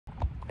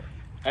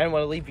I didn't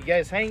want to leave you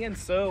guys hanging,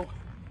 so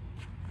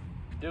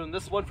doing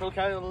this one for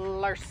Kyle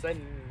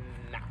Larson.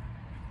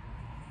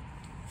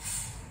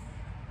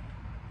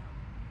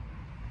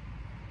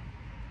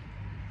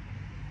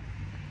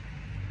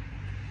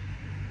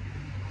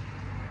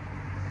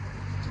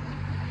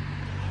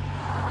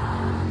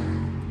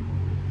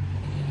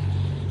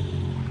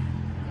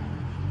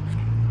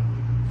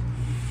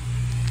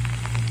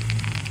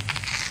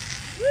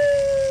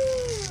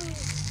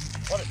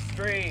 What a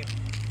stream.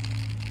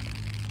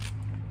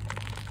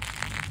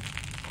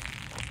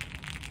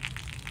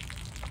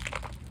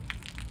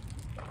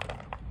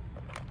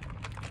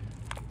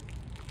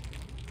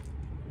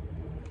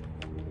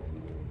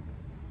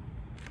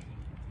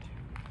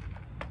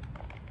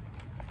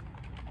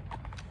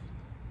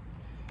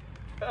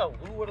 Oh,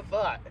 who would have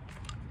thought?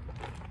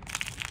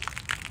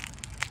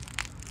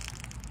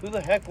 Who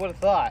the heck would have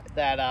thought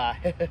that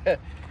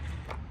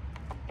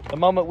the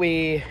moment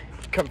we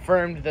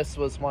confirmed this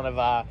was one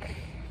of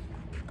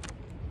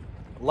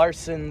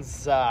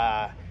Larson's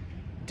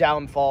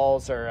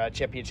downfalls or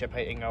championship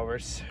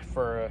hangovers,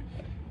 for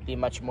the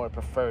much more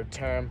preferred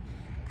term.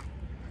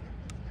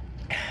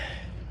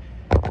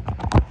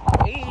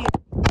 My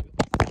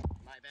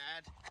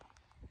bad.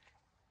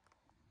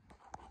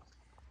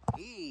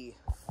 He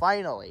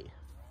finally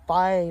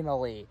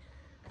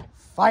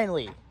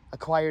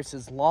acquires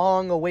his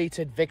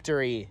long-awaited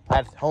victory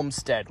at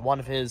Homestead, one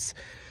of his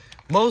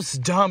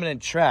most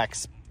dominant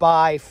tracks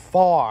by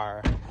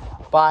far.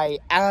 By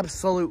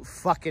absolute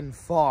fucking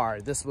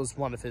far, this was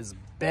one of his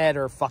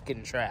better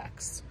fucking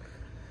tracks.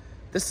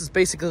 This is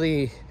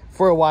basically,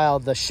 for a while,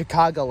 the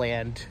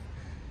Chicagoland.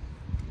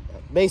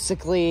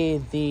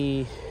 Basically,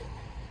 the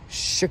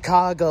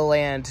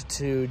Chicagoland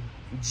to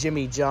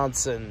Jimmy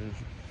Johnson,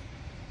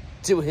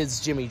 to his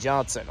Jimmy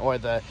Johnson, or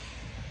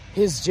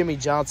his Jimmy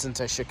Johnson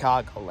to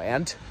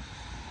Chicagoland,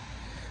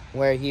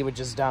 where he would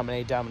just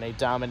dominate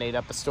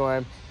up a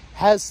storm.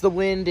 Has the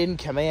wind in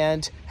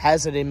command,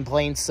 has it in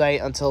plain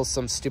sight until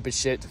some stupid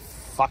shit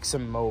fucks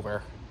him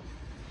over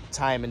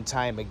time and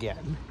time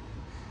again.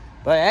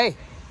 But hey,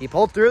 he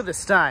pulled through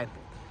this time.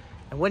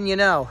 And wouldn't you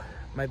know,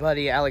 my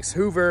buddy Alex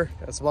Hoover,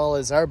 as well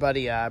as our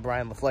buddy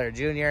Brian LaFleur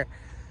Jr.,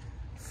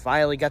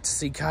 finally got to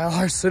see Kyle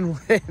Larson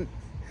win.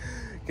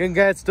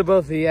 Congrats to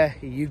both of you.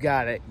 You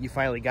got it. You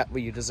finally got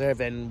what you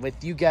deserve. And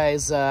with you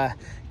guys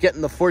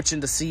getting the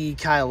fortune to see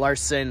Kyle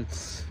Larson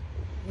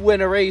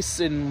win a race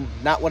in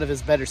not one of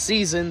his better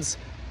seasons,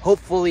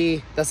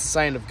 hopefully that's a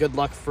sign of good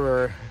luck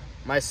for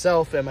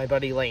myself and my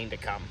buddy Lane to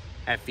come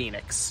at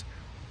Phoenix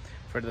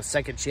for the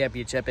second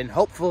championship. And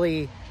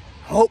hopefully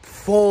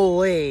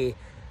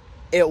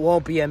it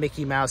won't be a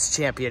Mickey Mouse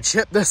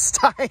championship this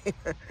time.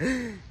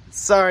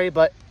 Sorry,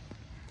 but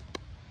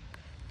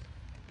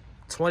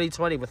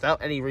 2020,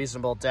 without any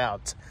reasonable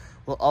doubt,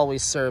 will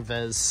always serve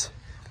as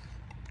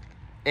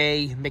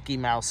a Mickey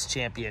Mouse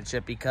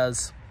championship,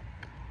 because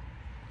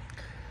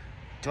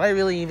do I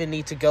really even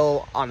need to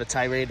go on a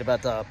tirade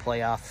about the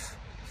playoff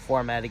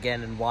format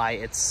again and why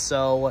it's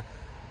so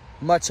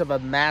much of a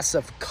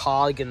massive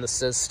cog in the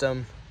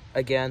system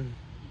again?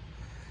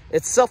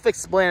 It's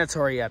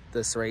self-explanatory at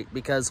this rate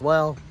because,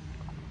 well,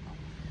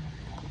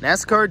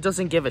 NASCAR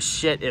doesn't give a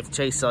shit if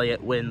Chase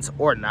Elliott wins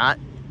or not.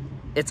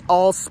 It's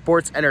all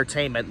sports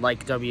entertainment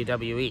like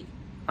WWE.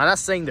 I'm not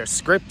saying they're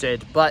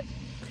scripted, but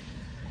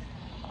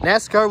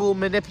NASCAR will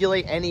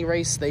manipulate any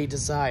race they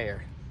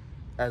desire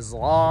as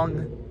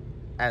long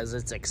as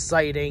it's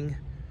exciting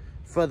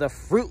for the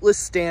fruitless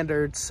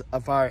standards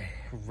of our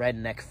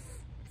redneck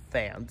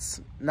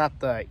fans. Not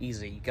the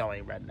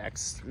easy-going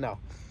rednecks, no.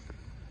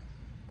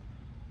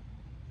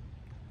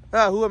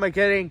 Oh, who am I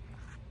kidding?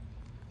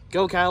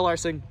 Go Kyle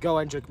Larson, go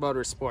Hendrick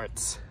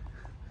Motorsports.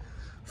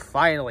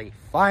 Finally,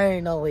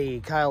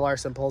 Kyle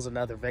Larson pulls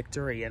another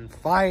victory, and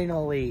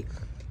finally,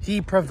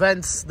 he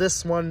prevents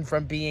this one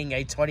from being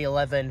a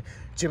 2011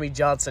 Jimmy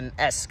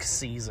Johnson-esque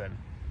season.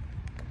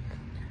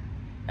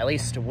 At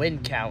least to win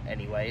count,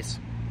 anyways.